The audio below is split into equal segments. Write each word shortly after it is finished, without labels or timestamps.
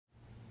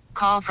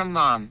Call from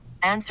mom.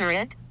 Answer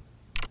it.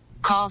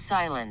 Call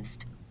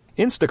silenced.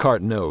 Instacart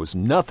knows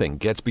nothing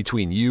gets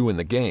between you and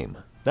the game.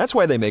 That's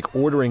why they make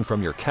ordering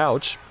from your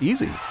couch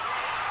easy.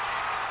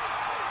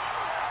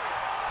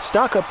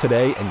 Stock up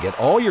today and get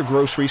all your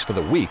groceries for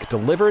the week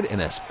delivered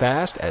in as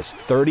fast as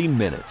 30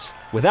 minutes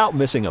without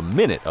missing a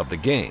minute of the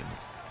game.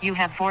 You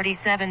have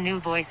 47 new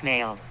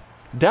voicemails.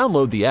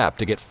 Download the app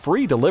to get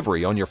free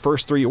delivery on your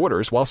first 3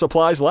 orders while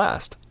supplies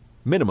last.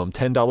 Minimum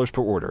 $10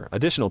 per order.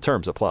 Additional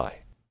terms apply.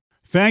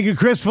 Thank you,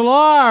 Chris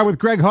Villar, with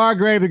Greg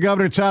Hargrave, the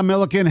governor, Tom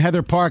Milliken,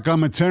 Heather Park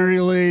on maternity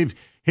leave.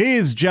 He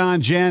is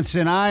John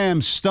Jansen. I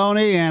am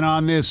Stoney, and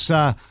on this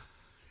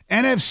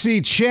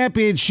NFC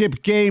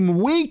Championship game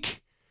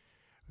week,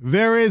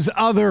 there is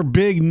other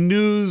big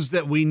news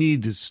that we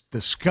need to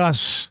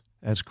discuss,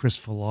 as Chris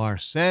Villar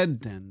said,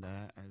 and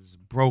as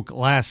broke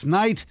last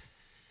night.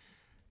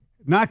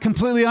 Not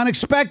completely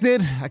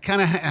unexpected.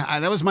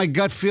 That was my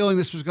gut feeling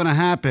this was going to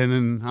happen,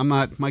 and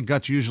my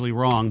gut's usually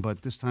wrong,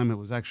 but this time it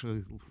was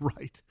actually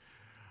right.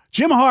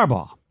 Jim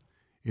Harbaugh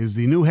is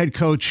the new head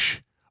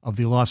coach of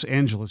the Los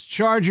Angeles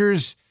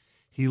Chargers.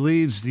 He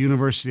leads the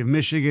University of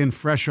Michigan,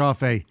 fresh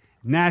off a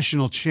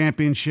national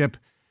championship.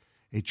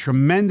 A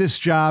tremendous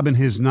job in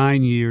his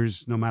 9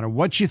 years. No matter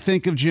what you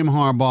think of Jim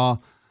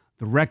Harbaugh,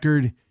 the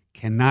record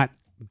cannot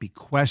be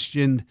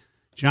questioned.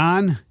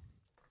 John?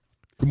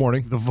 Good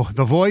morning. The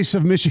voice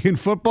of Michigan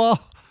football,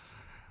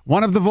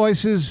 one of the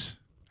voices.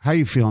 How are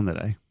you feeling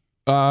today?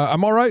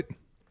 I'm all right.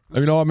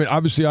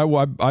 Obviously,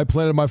 I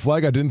planted my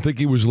flag. I didn't think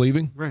he was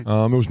leaving. Right.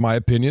 It was my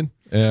opinion.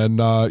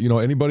 And,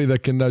 anybody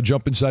that can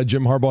jump inside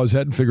Jim Harbaugh's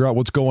head and figure out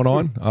what's going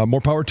on,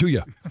 more power to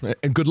you.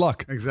 And good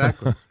luck.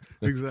 Exactly.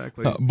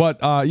 Exactly.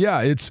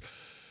 It's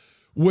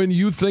when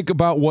you think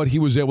about what he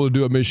was able to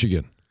do at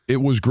Michigan,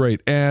 it was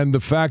great. And the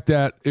fact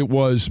that it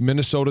was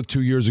Minnesota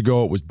 2 years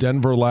ago, it was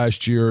Denver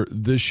last year.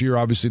 This year,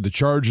 obviously, the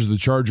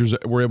Chargers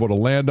were able to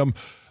land him.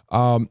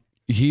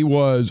 He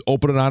was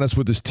open and honest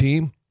with his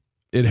team.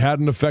 It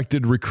hadn't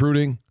affected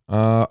recruiting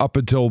up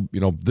until,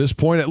 this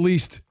point at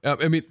least.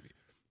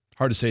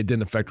 Hard to say it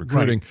didn't affect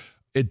recruiting. Right.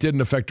 It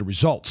didn't affect the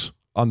results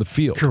on the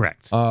field.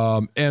 Correct.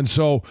 And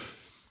so,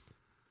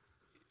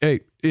 hey,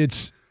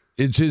 it's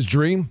his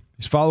dream.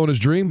 He's following his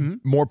dream.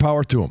 Mm-hmm. More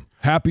power to him.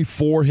 Happy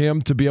for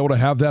him to be able to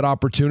have that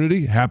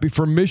opportunity. Happy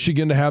for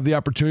Michigan to have the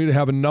opportunity to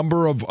have a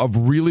number of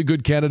really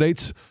good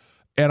candidates.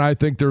 And I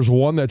think there's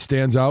one that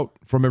stands out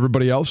from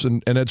everybody else,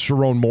 and that's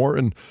Sharon Moore.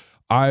 And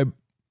I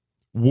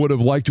would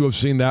have liked to have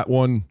seen that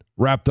one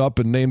wrapped up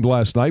and named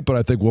last night, but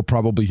I think we'll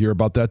probably hear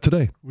about that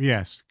today.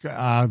 Yes.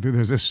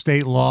 There's a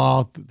state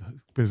law.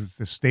 Because it's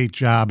a state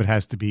job, it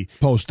has to be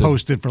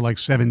posted for like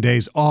 7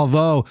 days.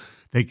 Although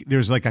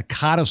there's like a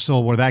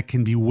codicil where that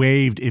can be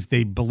waived if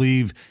they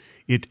believe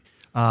it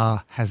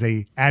has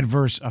a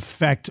adverse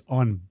effect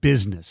on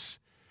business.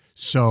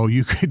 So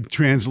you could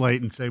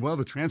translate and say, well,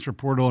 the transfer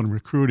portal and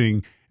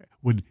recruiting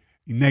would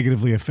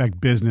negatively affect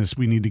business.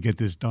 We need to get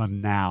this done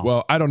now.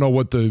 Well, I don't know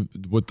what the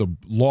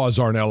laws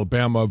are in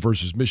Alabama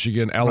versus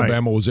Michigan.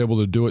 Alabama was able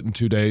to do it in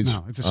 2 days.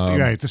 No, it's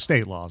a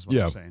state law is what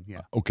I'm saying.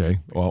 Yeah. Okay.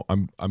 Well,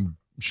 I'm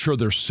sure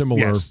there's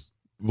similar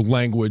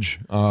language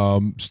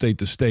state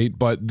to state,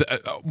 but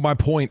my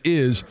point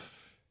is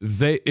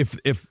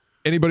if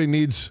anybody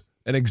needs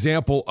an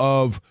example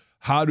of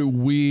how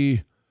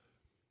would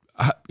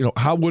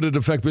it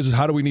affect business?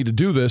 How do we need to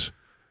do this?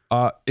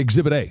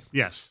 Exhibit A.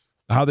 Yes.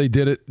 How they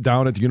did it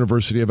down at the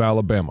University of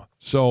Alabama.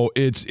 So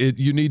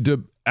you need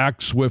to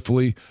act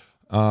swiftly.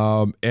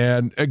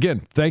 And again,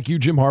 thank you,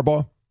 Jim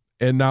Harbaugh.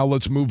 And now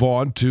let's move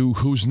on to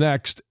who's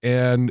next.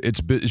 And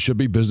it should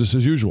be business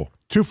as usual.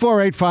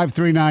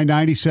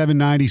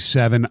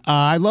 248-539-9797.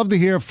 I'd love to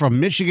hear from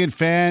Michigan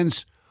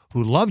fans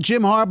who love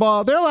Jim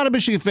Harbaugh. There are a lot of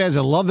Michigan fans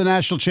that love the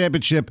national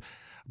championship,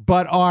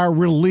 but are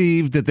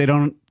relieved that they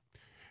don't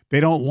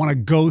want to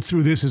go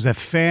through this as a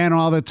fan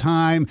all the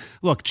time.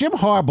 Look, Jim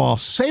Harbaugh,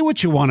 say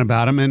what you want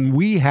about him, and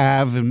we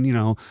have,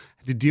 to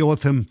deal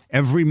with him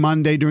every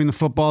Monday during the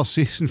football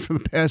season for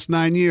the past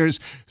 9 years.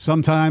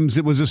 Sometimes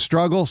it was a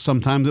struggle.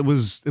 Sometimes it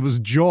was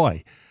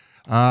joy.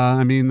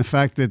 The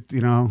fact that,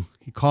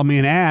 he called me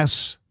an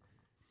ass,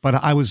 but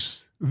I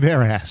was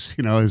their ass,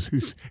 towards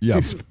the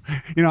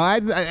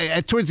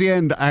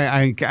end,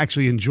 I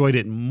actually enjoyed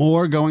it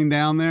more going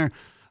down there.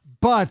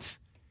 But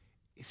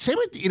say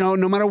what,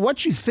 no matter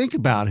what you think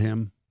about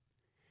him,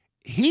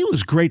 he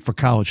was great for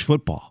college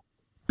football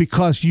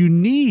because you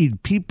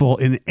need people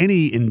in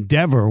any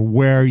endeavor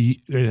where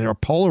they're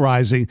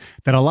polarizing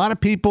that a lot of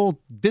people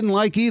didn't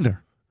like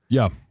either.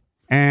 Yeah.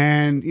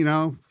 And,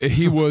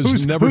 he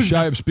was never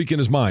shy of speaking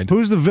his mind.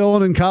 Who's the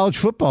villain in college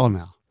football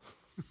now?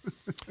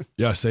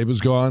 Yeah, Saban's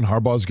gone.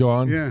 Harbaugh's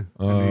gone. Yeah.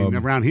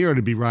 Around here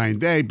it'd be Ryan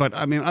Day. But,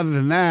 other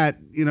than that,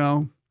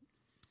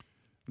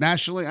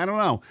 nationally, I don't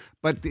know.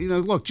 But,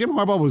 look, Jim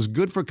Harbaugh was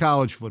good for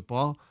college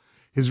football.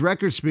 His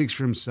record speaks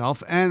for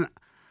himself. And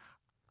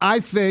I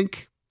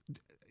think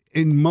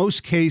in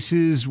most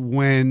cases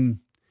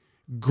when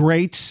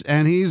greats,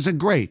 and he's a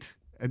great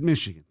at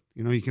Michigan,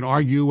 You know, you can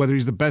argue whether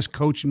he's the best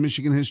coach in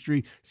Michigan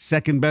history,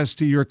 second best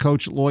to your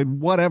coach Lloyd,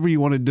 whatever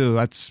you want to do.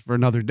 That's for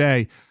another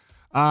day.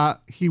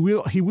 He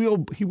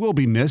will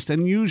be missed,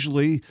 and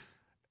usually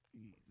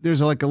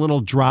there's like a little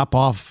drop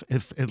off,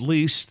 if at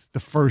least the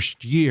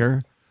first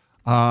year.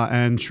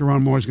 And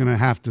Sharon Moore's going to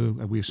have to.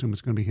 We assume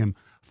it's going to be him.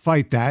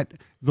 Fight that.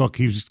 Look,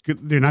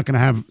 they're not going to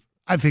have.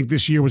 I think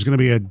this year was going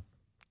to be a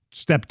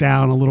step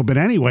down a little bit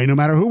anyway, no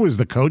matter who was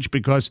the coach,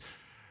 because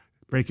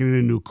breaking in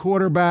a new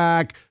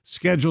quarterback,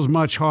 schedule's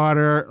much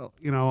harder.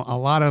 You know, a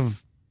lot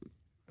of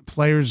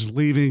players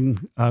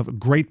leaving,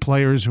 great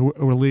players who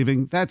are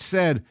leaving. That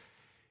said,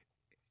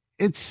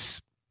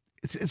 it's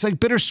like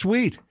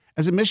bittersweet.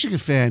 As a Michigan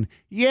fan,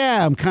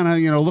 yeah, I'm kind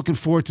of, looking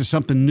forward to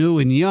something new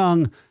and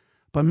young.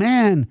 But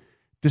man,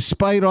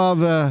 despite all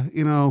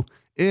the,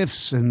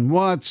 ifs and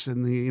whats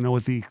and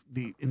with the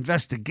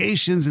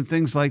investigations and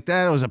things like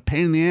that, it was a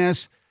pain in the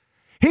ass.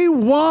 He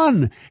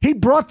won. He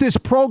brought this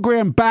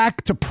program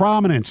back to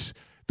prominence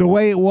the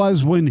way it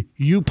was when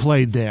you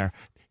played there.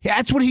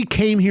 That's what he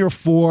came here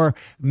for.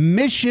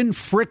 Mission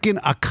frickin'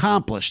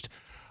 accomplished.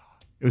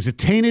 It was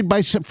tainted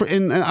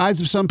in the eyes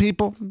of some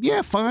people.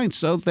 Yeah, fine.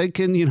 So they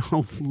can, you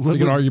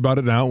can argue about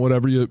it now,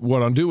 whatever you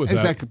want to do with that.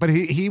 Exactly. But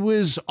he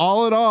was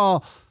all in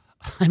all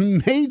a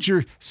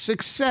major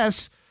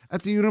success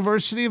at the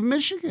University of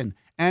Michigan.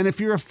 And if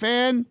you're a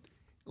fan,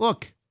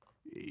 look,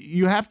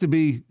 you have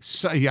to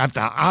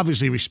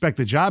obviously respect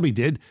the job he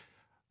did,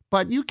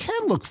 but you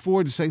can look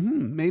forward to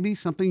saying, maybe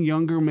something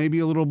younger, maybe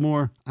a little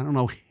more, I don't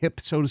know, hip,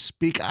 so to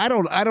speak. I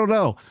don't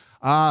know.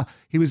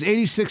 He was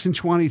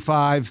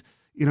 86-25,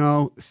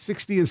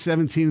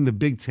 60-17 in the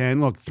Big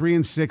Ten. Look,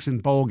 3-6 in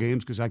bowl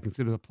games, because I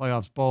consider the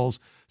playoffs bowls.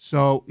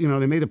 So,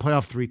 they made the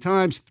playoff 3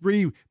 times,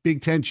 3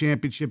 Big Ten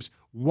championships,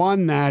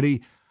 1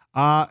 natty.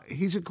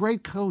 He's a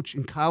great coach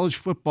in college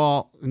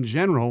football in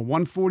general,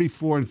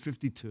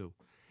 144-52.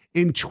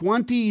 In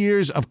 20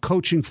 years of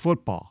coaching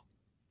football,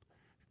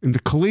 in the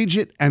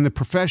collegiate and the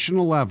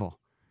professional level,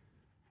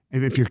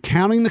 and if you're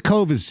counting the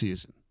COVID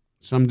season,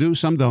 some do,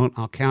 some don't,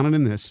 I'll count it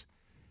in this,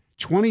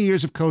 20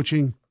 years of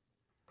coaching,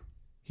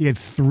 he had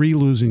 3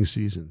 losing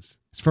seasons.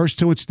 His first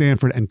 2 at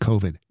Stanford and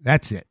COVID.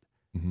 That's it.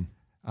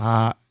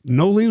 Mm-hmm.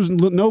 No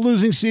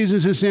losing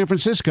seasons in San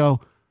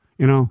Francisco.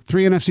 3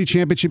 NFC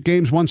championship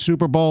games, 1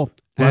 Super Bowl,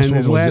 and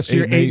his last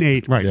year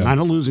 8-8. Right, yeah. Not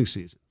a losing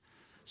season.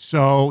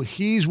 So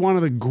he's one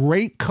of the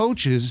great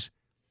coaches.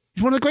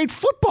 He's one of the great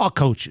football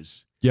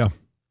coaches. Yeah.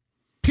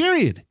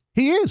 Period.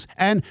 He is.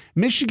 And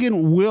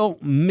Michigan will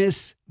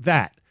miss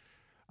that.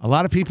 A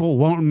lot of people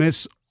won't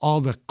miss all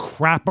the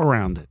crap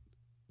around it.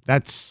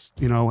 That's,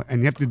 and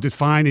you have to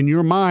define in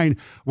your mind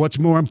what's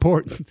more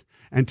important.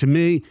 And to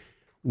me,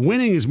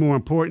 winning is more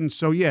important.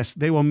 So, yes,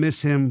 they will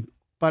miss him.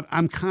 But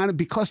I'm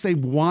because they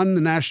won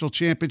the national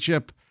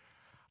championship,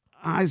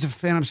 as a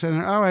fan, I'm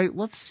saying, all right,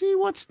 let's see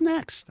what's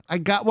next. I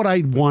got what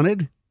I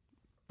wanted.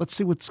 Let's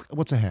see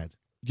what's ahead.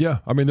 Yeah,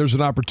 I mean, there's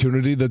an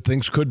opportunity that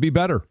things could be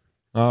better.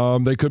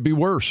 They could be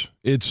worse.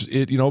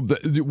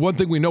 The one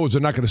thing we know is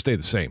they're not going to stay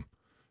the same,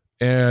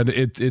 and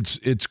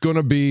it's going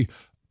to be.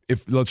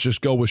 If let's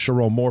just go with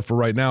Sharon Moore for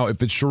right now.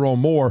 If it's Sharon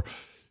Moore,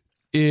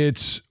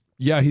 he's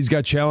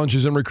got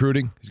challenges in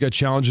recruiting. He's got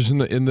challenges in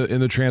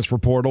the transfer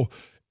portal.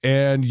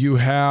 And you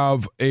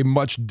have a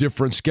much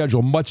different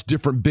schedule, much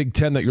different Big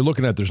Ten that you're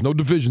looking at. There's no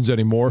divisions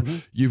anymore. Mm-hmm.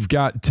 You've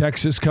got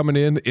Texas coming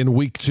in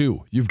week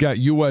 2. You've got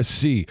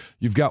USC.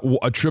 You've got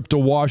a trip to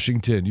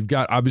Washington. You've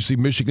got, obviously,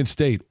 Michigan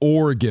State,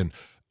 Oregon,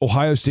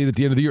 Ohio State at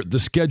the end of the year. The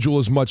schedule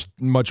is much,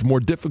 much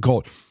more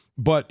difficult.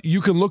 But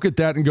you can look at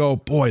that and go,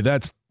 boy,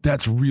 that's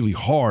really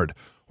hard.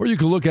 Or you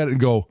can look at it and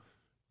go,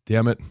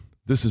 damn it,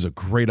 this is a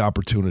great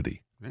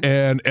opportunity.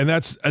 Mm-hmm. And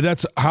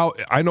that's how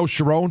I know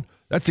Sharon.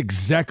 That's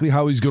exactly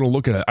how he's going to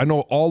look at it. I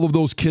know all of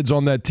those kids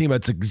on that team.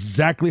 That's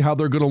exactly how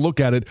they're going to look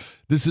at it.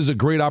 This is a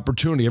great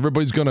opportunity.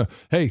 Everybody's going to,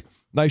 hey,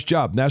 nice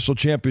job, national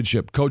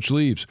championship. Coach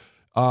leaves.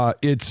 They're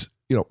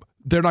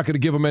not going to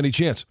give him any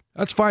chance.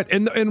 That's fine,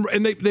 and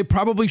they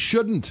probably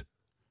shouldn't.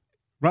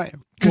 Right.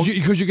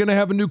 Because you're going to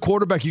have a new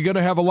quarterback. You're going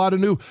to have a lot of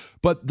new.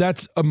 But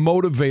that's a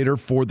motivator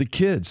for the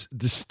kids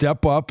to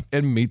step up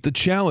and meet the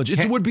challenge.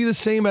 It would be the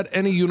same at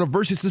any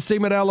university. It's the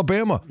same at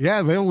Alabama.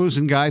 Yeah, they're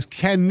losing guys.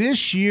 Can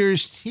this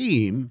year's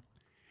team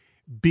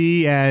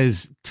be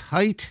as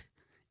tight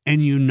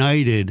and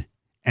united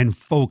and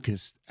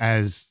focused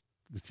as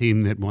the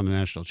team that won the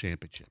national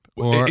championship?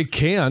 Or, it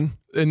can,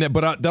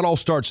 but that all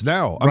starts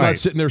now. I'm not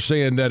sitting there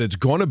saying that it's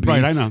going to be.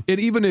 Right, I know. And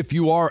even if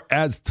you are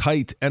as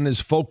tight and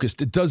as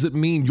focused, it doesn't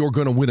mean you're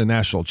going to win a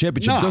national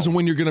championship. No. It doesn't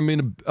mean you're going to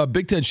win a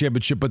Big Ten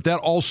championship, but that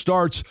all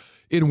starts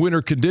in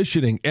winter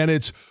conditioning, and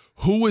it's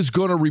who is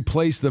going to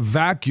replace the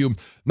vacuum,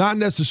 not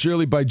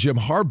necessarily by Jim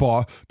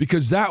Harbaugh,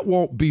 because that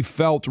won't be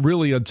felt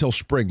really until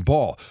spring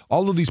ball.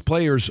 All of these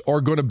players are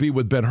going to be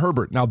with Ben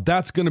Herbert. Now,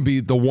 that's going to be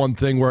the one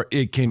thing where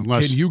can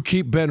you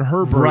keep Ben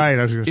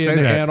Herbert in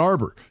Ann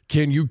Arbor?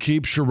 Can you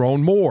keep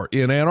Sharon Moore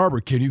in Ann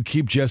Arbor? Can you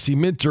keep Jesse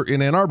Minter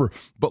in Ann Arbor?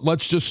 But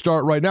let's just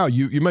start right now.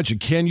 You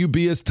mentioned, can you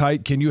be as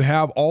tight? Can you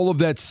have all of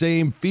that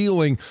same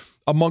feeling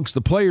amongst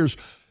the players?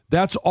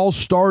 That's all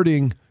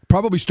starting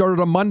probably started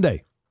on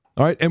Monday.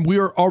 All right, and we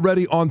are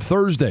already on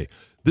Thursday.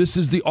 This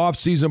is the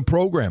off-season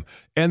program.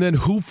 And then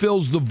who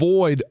fills the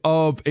void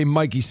of a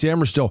Mikey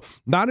Samerstill?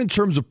 Not in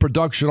terms of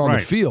production on the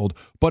field,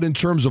 but in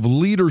terms of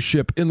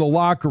leadership in the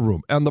locker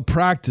room, and the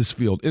practice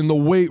field, in the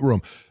weight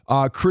room.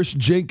 Chris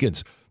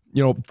Jenkins,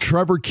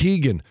 Trevor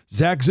Keegan,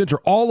 Zach Zinter,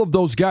 all of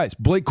those guys,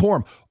 Blake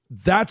Corum.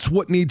 That's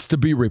what needs to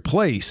be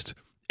replaced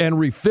and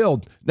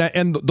refilled.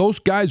 And those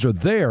guys are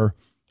there.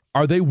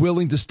 Are they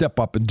willing to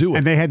step up and do it?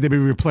 And they had to be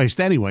replaced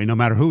anyway, no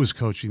matter who was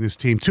coaching this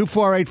team.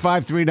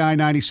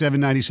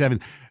 248-539-9797.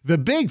 The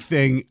big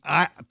thing,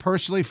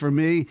 personally for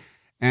me,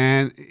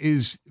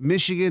 is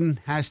Michigan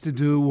has to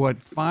do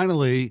what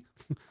finally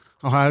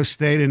Ohio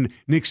State and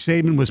Nick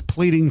Saban was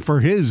pleading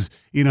for his,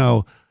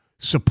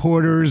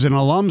 supporters and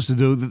alums to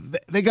do.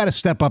 They got to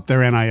step up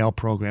their NIL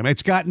program.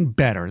 It's gotten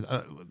better.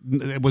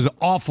 It was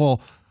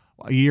awful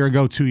a year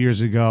ago, 2 years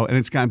ago, and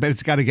it's gotten better.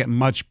 It's got to get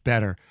much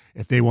better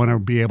if they want to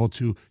be able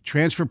to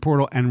transfer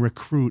portal and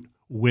recruit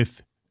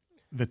with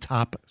the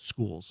top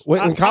schools.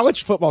 When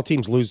college football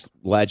teams lose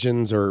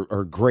legends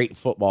or great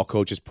football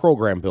coaches,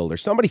 program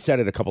builders, somebody said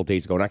it a couple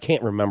days ago, and I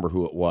can't remember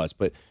who it was,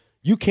 but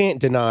you can't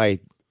deny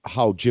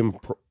how Jim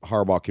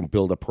Harbaugh can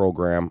build a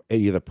program at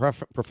either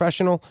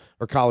professional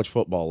or college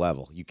football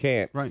level. You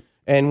can't. Right.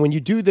 And when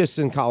you do this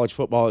in college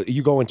football,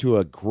 you go into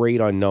a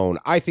great unknown.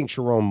 I think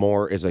Sharon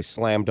Moore is a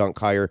slam dunk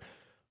hire.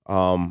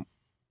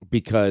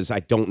 Because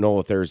I don't know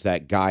if there's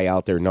that guy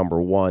out there,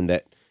 number one,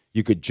 that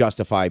you could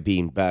justify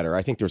being better.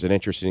 I think there's an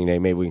interesting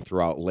name maybe we can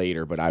throw out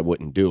later, but I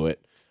wouldn't do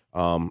it,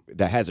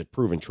 that has a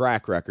proven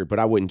track record, but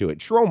I wouldn't do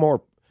it. Sharon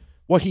Moore,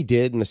 what he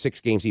did in the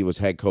 6 games he was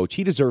head coach,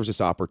 he deserves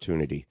this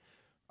opportunity.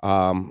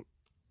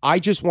 I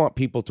just want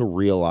people to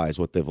realize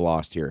what they've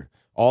lost here.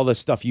 All the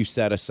stuff you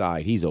set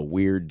aside, he's a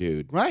weird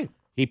dude. Right.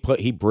 He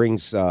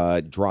brings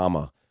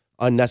drama,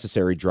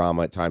 unnecessary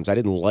drama at times. I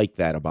didn't like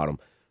that about him.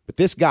 But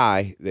this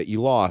guy that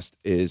you lost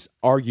is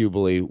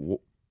arguably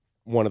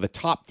one of the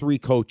top 3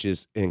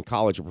 coaches in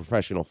college and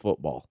professional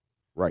football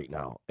right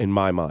now, in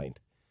my mind.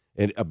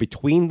 And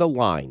between the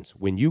lines,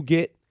 when you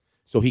get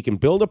so he can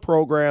build a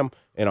program,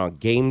 and on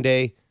game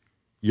day,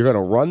 you're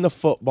going to run the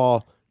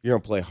football, you're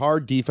going to play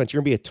hard defense,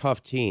 you're going to be a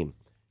tough team.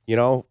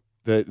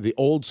 The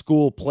old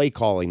school play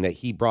calling that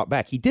he brought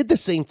back. He did the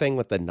same thing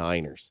with the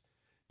Niners,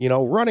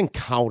 running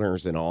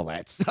counters and all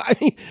that stuff. I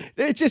mean,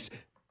 it just...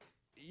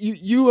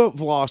 You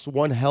have lost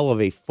one hell of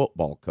a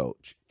football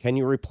coach. Can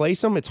you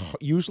replace him? It's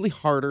usually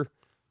harder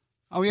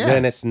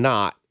than it's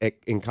not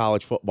in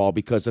college football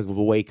because of the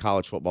way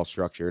college football is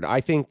structured. I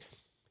think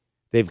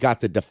they've got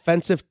the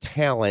defensive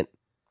talent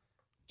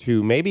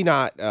to maybe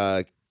not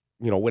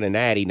win a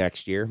natty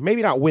next year,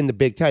 maybe not win the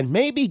Big Ten,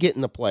 maybe get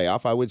in the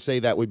playoff. I would say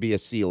that would be a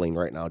ceiling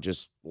right now,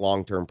 just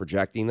long-term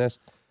projecting this.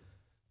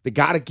 They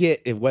got to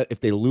get,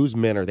 if they lose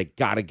Minner, they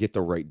got to get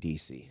the right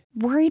DC.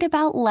 Worried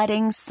about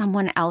letting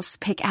someone else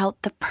pick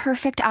out the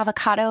perfect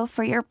avocado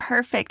for your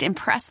perfect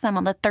impress them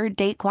on the third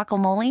date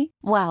guacamole?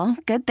 Well,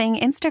 good thing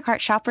Instacart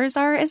shoppers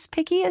are as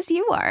picky as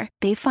you are.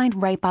 They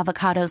find ripe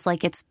avocados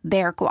like it's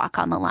their guac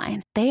on the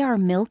line. They are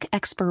milk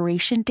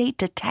expiration date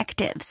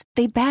detectives.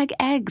 They bag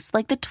eggs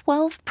like the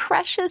 12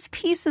 precious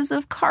pieces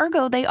of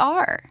cargo they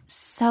are.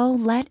 So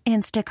let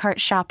Instacart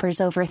shoppers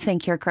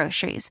overthink your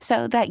groceries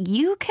so that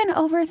you can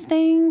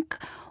overthink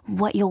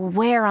what you'll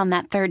wear on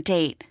that third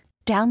date.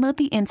 Download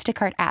the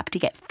Instacart app to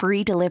get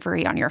free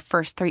delivery on your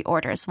first 3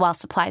 orders while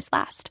supplies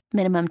last.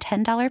 Minimum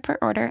 $10 per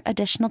order.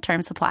 Additional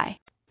terms apply.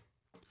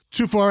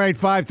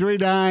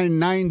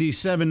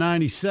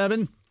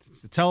 248-539-9797.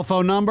 It's the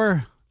telephone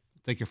number.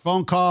 Take your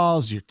phone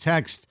calls, your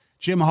text.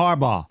 Jim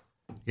Harbaugh.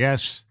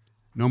 Yes,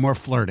 no more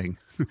flirting.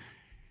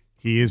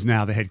 He is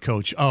now the head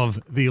coach of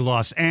the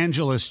Los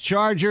Angeles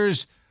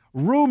Chargers.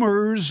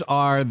 Rumors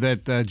are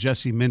that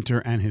Jesse Minter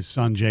and his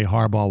son Jay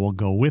Harbaugh will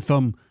go with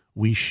him.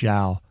 We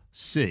shall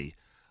see.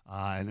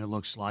 And it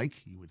looks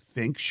like, you would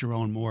think,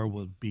 Sharon Moore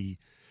will be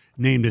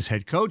named as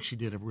head coach. He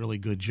did a really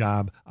good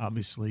job,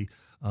 obviously,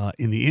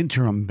 in the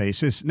interim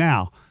basis.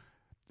 Now,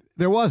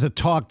 there was a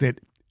talk that,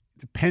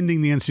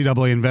 pending the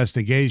NCAA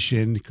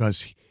investigation,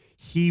 because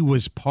he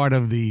was part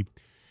of the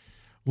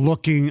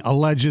looking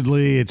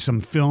allegedly at some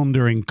film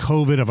during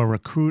COVID of a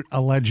recruit,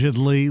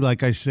 allegedly,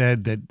 like I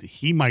said, that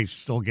he might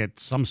still get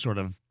some sort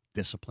of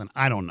discipline.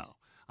 I don't know.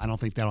 I don't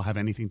think that'll have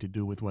anything to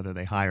do with whether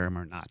they hire him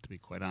or not, to be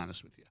quite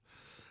honest with you.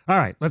 All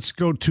right, let's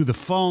go to the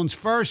phones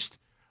first.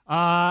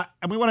 And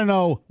we want to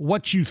know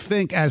what you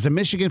think as a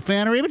Michigan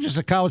fan or even just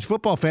a college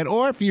football fan,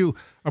 or if you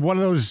are one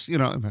of those,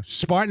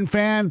 Spartan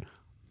fan,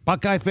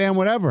 Buckeye fan,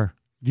 whatever.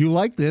 Do you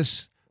like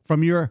this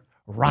from your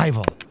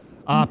rival?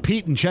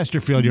 Pete in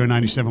Chesterfield, you're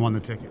 97-1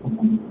 the ticket.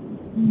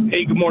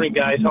 Hey, good morning,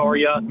 guys. How are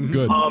you?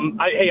 Good.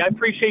 I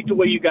appreciate the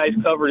way you guys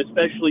covered,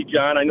 especially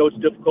John. I know it's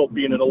difficult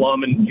being an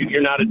alum, and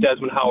you're not a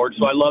Desmond Howard,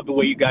 so I love the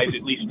way you guys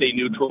at least stay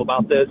neutral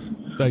about this.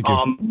 Thank you.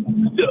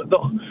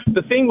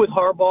 The thing with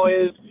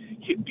Harbaugh is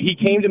he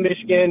came to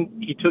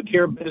Michigan, he took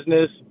care of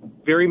business,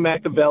 very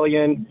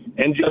Machiavellian,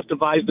 and just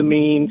devised the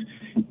means,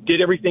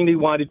 did everything that he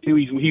wanted to.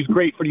 He's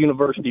great for the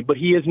university, but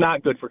he is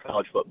not good for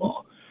college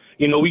football.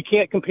 We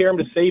can't compare him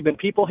to Saban.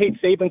 People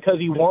hate Saban because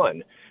he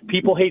won.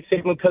 People hate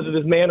Saban because of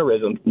his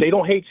mannerisms. They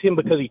don't hate him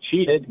because he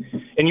cheated.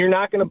 And you're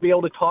not going to be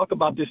able to talk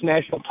about this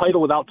national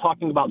title without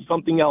talking about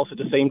something else at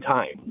the same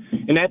time.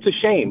 And that's a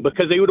shame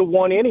because they would have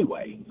won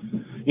anyway.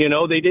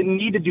 They didn't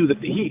need to do the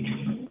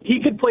he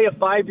could play a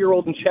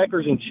 5-year-old in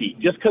checkers and cheat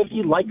just because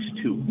he likes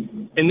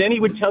to. And then he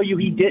would tell you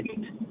he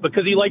didn't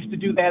because he likes to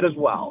do that as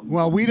well.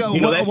 Well, we don't.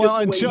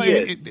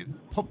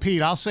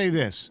 Pete, I'll say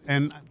this,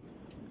 and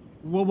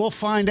we'll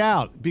find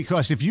out,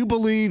 because if you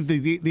believe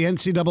the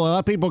NCAA, a lot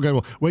of people go,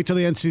 well, wait till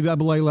the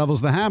NCAA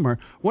levels the hammer,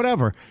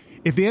 whatever.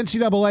 If the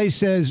NCAA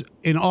says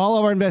in all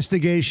of our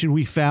investigation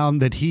we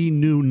found that he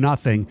knew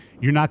nothing,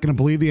 you're not going to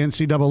believe the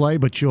NCAA,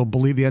 but you'll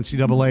believe the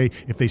NCAA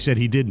if they said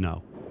he did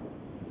know.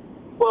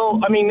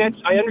 Well,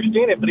 I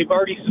understand it, but they've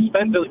already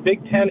suspended the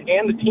Big Ten,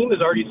 and the team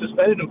has already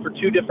suspended him for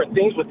 2 different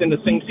things within the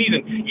same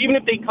season. Even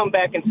if they come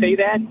back and say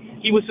that,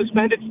 he was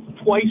suspended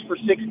twice for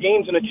 6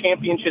 games in a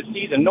championship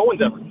season.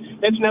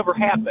 That's never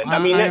happened. I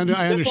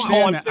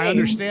understand that. I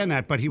understand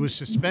that, but he was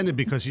suspended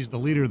because he's the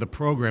leader of the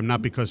program,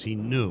 not because he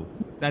knew.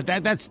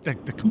 That's the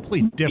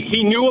complete difference.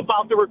 He knew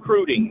about the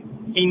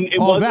recruiting.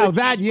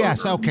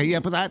 Yes, okay,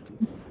 yeah, but that.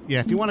 Yeah,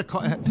 if you want to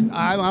call,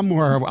 I'm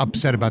more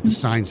upset about the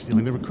sign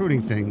stealing, the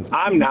recruiting thing.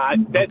 I'm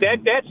not.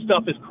 That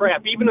stuff is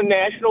crap. Even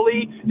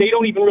nationally, they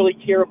don't even really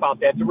care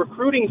about that. The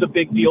recruiting's a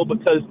big deal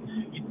because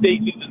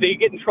they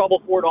get in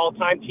trouble for it all the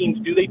time. Teams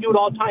do. They do it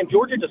all the time.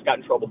 Georgia just got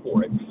in trouble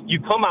for it. You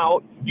come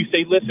out, you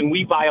say, listen,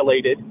 we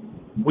violated.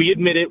 We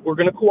admit it. We're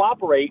going to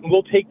cooperate, and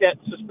we'll take that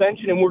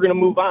suspension, and we're going to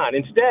move on.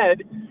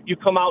 Instead, you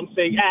come out and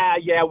say,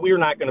 we're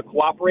not going to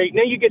cooperate.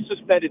 Now you get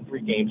suspended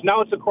 3 games. Now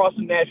it's across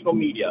the national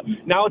media.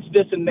 Now it's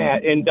this and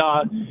that. And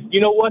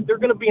you know what? They're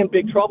going to be in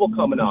big trouble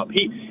coming up.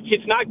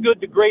 It's not good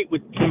to great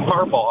with Jim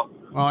Harbaugh.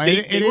 Well,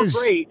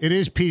 it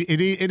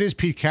is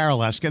Pete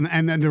Carroll-esque.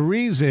 And the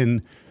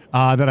reason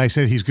that I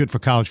said he's good for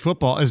college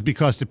football is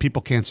because the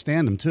people can't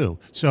stand him, too.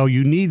 So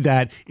you need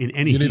that in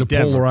any endeavor. You need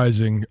a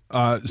polarizing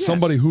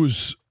somebody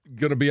who's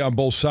going to be on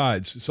both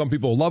sides. Some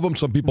people love him.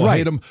 Some people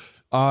hate him.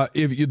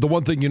 The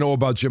one thing you know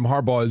about Jim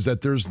Harbaugh is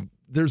that there's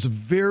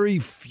very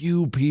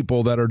few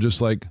people that are just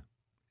like,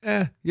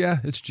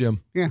 it's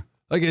Jim. Yeah.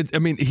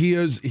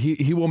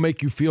 He will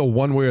make you feel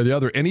one way or the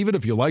other. And even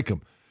if you like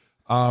him,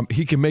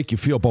 he can make you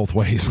feel both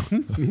ways.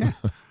 Yeah.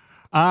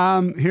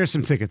 Here's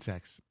some ticket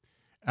text.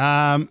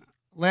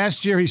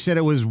 Last year he said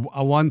it was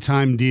a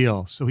one-time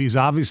deal, so he's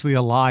obviously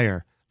a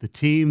liar. The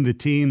team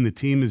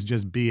is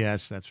just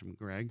BS. That's from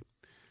Greg.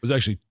 It was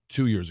actually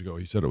 2 years ago.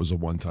 He said it was a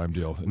one-time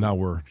deal, and now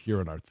we're here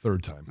in our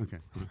 3rd time.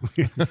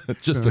 Okay.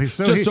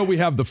 so we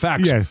have the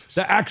facts,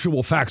 the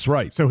actual facts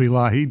right. So he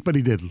lied, but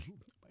he did.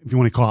 If you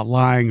want to call it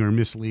lying or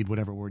mislead,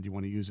 whatever word you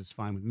want to use, it's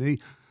fine with me.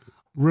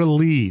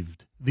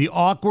 Relieved. The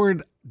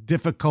awkward,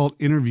 difficult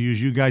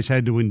interviews you guys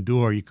had to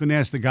endure. You couldn't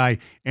ask the guy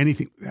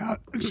anything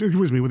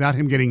without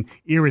him getting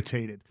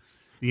irritated.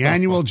 The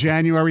annual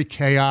January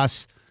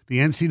chaos, the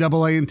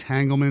NCAA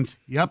entanglements.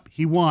 Yep,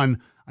 he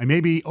won. I may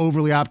be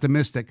overly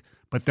optimistic,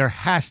 but there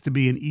has to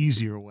be an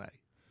easier way.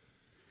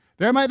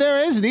 There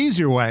is an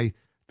easier way.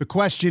 The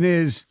question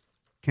is,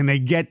 can they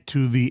get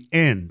to the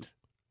end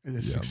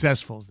as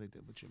successful as they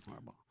did with Jim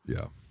Harbaugh?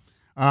 Yeah.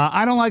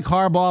 I don't like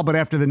Harbaugh, but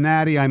after the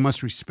Natty, I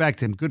must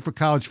respect him. Good for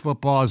college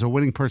football as a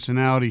winning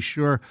personality,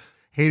 sure.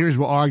 Haters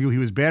will argue he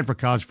was bad for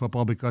college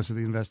football because of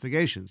the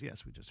investigations.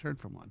 Yes, we just heard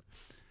from one.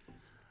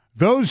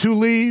 Those who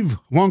leave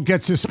won't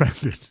get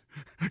suspended.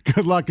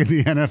 Good luck in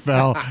the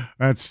NFL.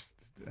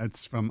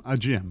 That's from a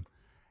Jim.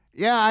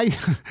 Yeah, I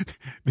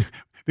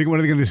think, what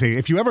are they going to say?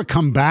 If you ever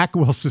come back,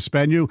 we'll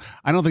suspend you.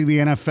 I don't think the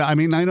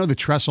NFL, I know the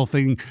Tressel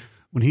thing,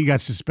 when he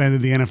got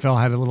suspended, the NFL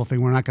had a little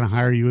thing, we're not going to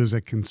hire you as a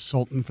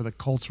consultant for the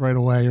Colts right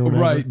away or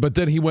whatever. Right, but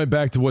then he went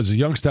back to,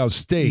 Youngstown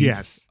State.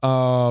 Yes.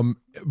 But,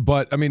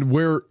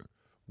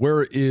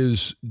 where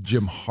is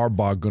Jim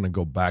Harbaugh going to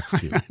go back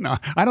to? No,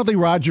 I don't think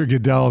Roger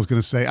Goodell is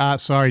going to say,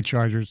 sorry,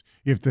 Chargers,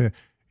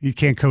 you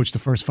can't coach the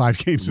first 5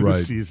 games of the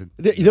season.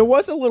 There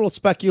was a little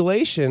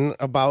speculation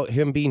about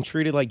him being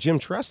treated like Jim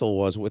Tressel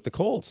was with the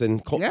Colts,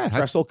 and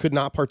Tressel could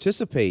not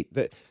participate.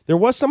 There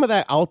was some of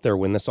that out there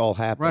when this all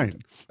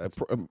happened. Right.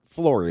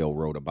 Florio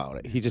wrote about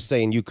it. He just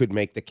saying you could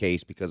make the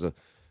case because of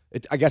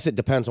it. I guess it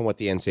depends on what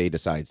the NCAA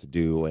decides to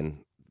do,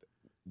 and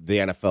the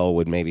NFL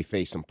would maybe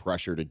face some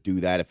pressure to do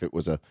that if it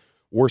was a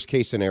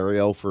worst-case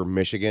scenario for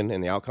Michigan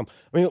and the outcome.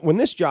 When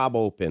this job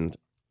opened,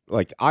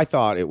 I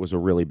thought it was a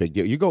really big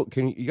deal.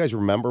 Can you guys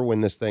remember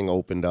when this thing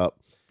opened up?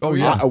 Oh,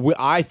 yeah.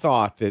 I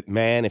thought that,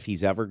 man, if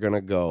he's ever going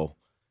to go,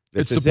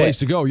 it's the place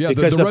to go. Yeah,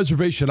 the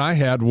reservation I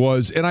had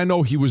was, and I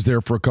know he was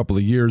there for a couple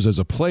of years as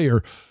a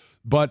player,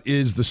 but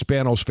is the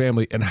Spanos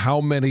family, and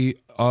how many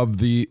of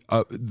the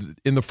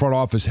in the front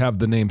office have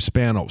the name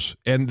Spanos,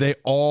 and they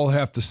all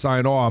have to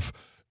sign off.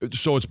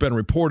 So it's been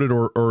reported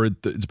or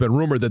it's been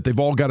rumored that they've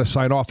all got to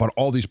sign off on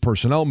all these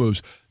personnel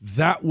moves.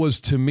 That was,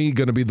 to me,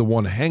 going to be the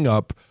one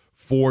hang-up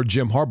for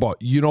Jim Harbaugh.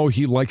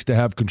 He likes to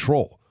have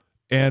control.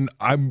 And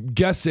I'm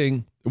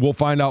guessing we'll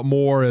find out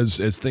more as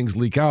things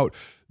leak out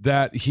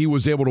that he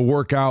was able to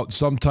work out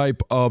some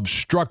type of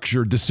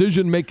structure,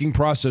 decision-making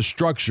process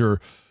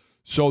structure,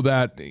 so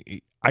that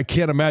I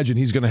can't imagine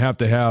he's going to have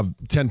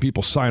 10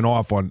 people sign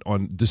off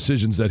on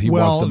decisions that he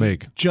wants to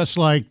make. Just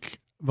like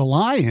the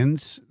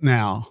Lions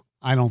now,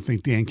 I don't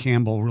think Dan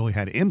Campbell really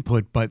had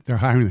input, but they're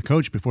hiring the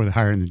coach before they're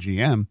hiring the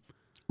GM.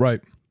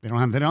 Right. They don't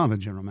have a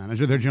general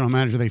manager. Their general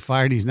manager they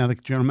fired. He's now the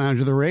general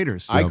manager of the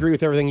Raiders. I agree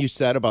with everything you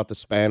said about the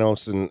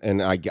Spanos,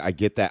 and I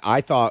get that.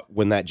 I thought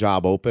when that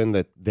job opened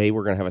that they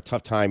were going to have a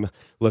tough time.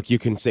 Look, you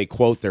can say,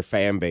 quote, their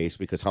fan base,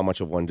 because how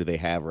much of one do they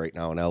have right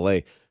now in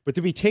L.A.? But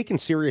to be taken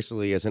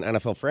seriously as an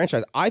NFL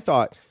franchise, I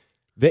thought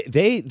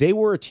they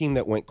were a team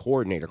that went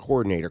coordinator.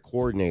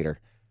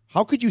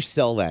 How could you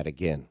sell that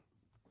again?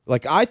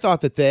 Like, I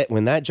thought that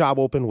when that job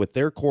opened with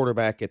their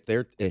quarterback at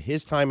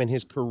his time in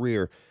his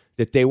career,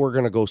 that they were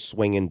going to go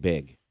swinging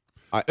big.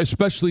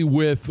 Especially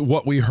with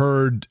what we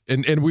heard,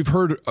 and we've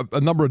heard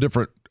a number of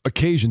different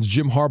occasions,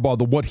 Jim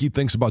Harbaugh, what he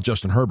thinks about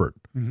Justin Herbert.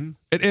 Mm-hmm.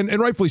 And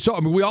rightfully so. I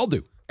mean, we all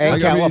do.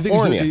 And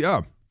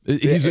California.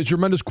 He's a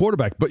tremendous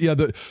quarterback. But, yeah,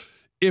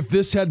 if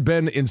this had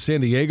been in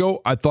San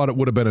Diego, I thought it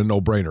would have been a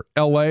no-brainer.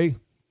 L.A.,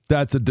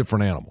 that's a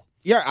different animal.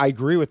 Yeah, I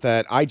agree with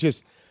that. I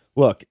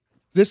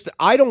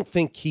don't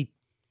think he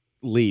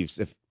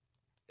leaves.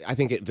 I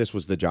think this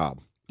was the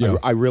job. Yeah.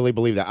 I really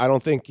believe that. I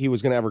don't think he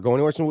was going to ever go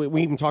anywhere. So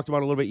we even talked about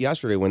it a little bit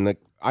yesterday when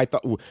I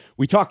thought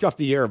we talked off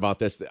the air about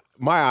this.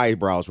 My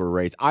eyebrows were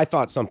raised. I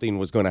thought something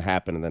was going to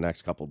happen in the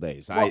next couple of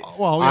days.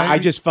 I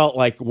just felt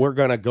like we're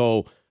going to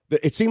go.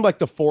 It seemed like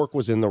the fork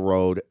was in the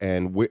road,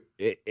 and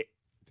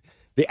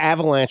the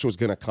avalanche was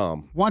going to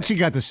come. Once you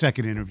got the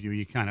second interview,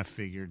 you kind of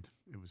figured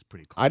it was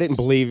pretty close. I didn't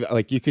believe,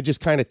 like, you could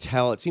just kind of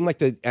tell. It seemed like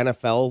the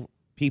NFL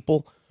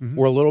people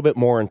were a little bit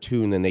more in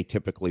tune than they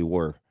typically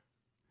were.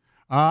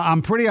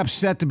 I'm pretty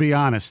upset, to be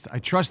honest. I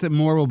trust that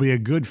Moore will be a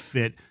good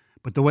fit,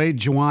 but the way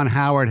Juwan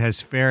Howard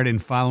has fared in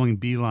following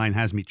Beeline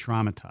has me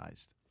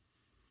traumatized.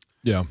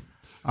 Yeah.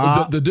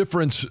 The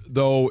difference,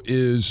 though,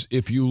 is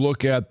if you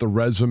look at the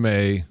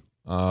resume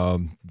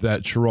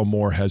that Sherrone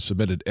Moore has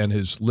submitted and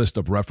his list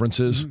of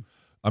references,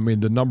 I mean,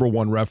 the number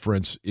one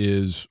reference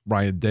is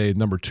Ryan Day.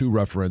 Number two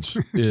reference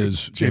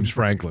is James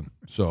Franklin.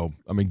 So,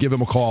 I mean, give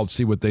him a call and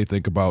see what they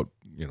think about,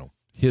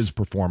 his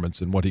performance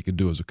and what he can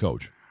do as a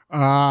coach.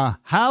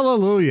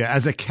 Hallelujah.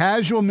 As a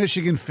casual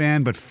Michigan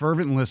fan but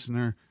fervent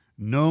listener,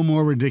 no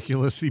more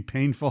ridiculously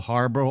painful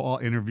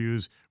Harbaugh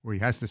interviews where he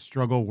has to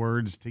struggle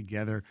words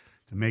together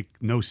to make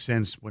no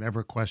sense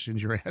whatever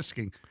questions you're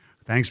asking.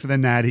 Thanks for the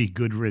natty.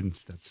 Good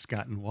riddance. That's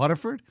Scott in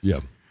Waterford.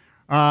 Yeah.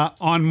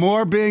 On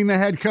Moore being the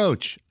head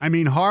coach, I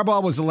mean,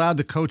 Harbaugh was allowed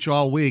to coach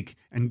all week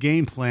and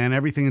game plan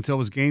everything until it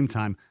was game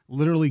time.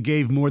 Literally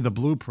gave Moore the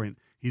blueprint.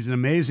 He's an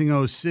amazing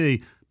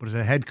OC, but as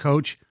a head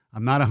coach,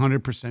 I'm not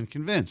 100%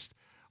 convinced.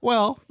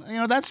 Well,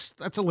 that's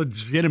a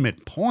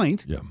legitimate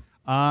point. Yeah.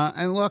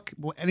 And look,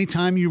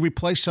 anytime you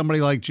replace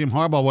somebody like Jim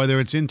Harbaugh, whether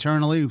it's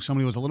internally,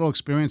 somebody with a little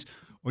experience,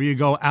 or you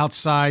go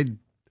outside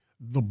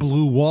the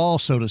blue wall,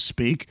 so to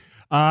speak,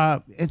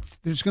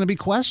 there's going to be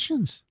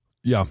questions.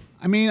 Yeah.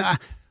 I mean,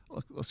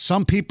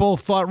 some people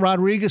thought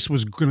Rodriguez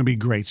was going to be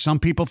great. Some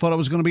people thought it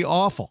was going to be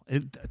awful.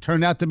 It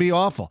turned out to be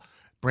awful.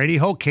 Brady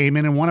Hoke came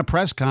in and won a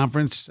press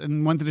conference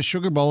and went to the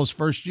Sugar Bowl his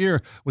first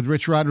year with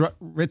Rich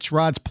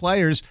Rod's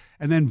players,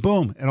 and then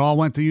boom, it all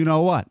went to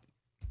you-know-what.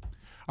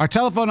 Our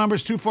telephone number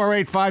is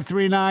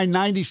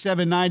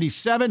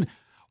 248-539-9797.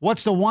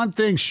 What's the one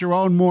thing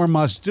Sherrone Moore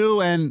must do,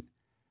 and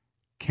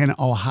can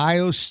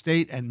Ohio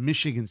State and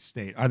Michigan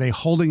State, are they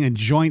holding a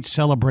joint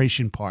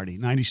celebration party?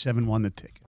 97 won the ticket.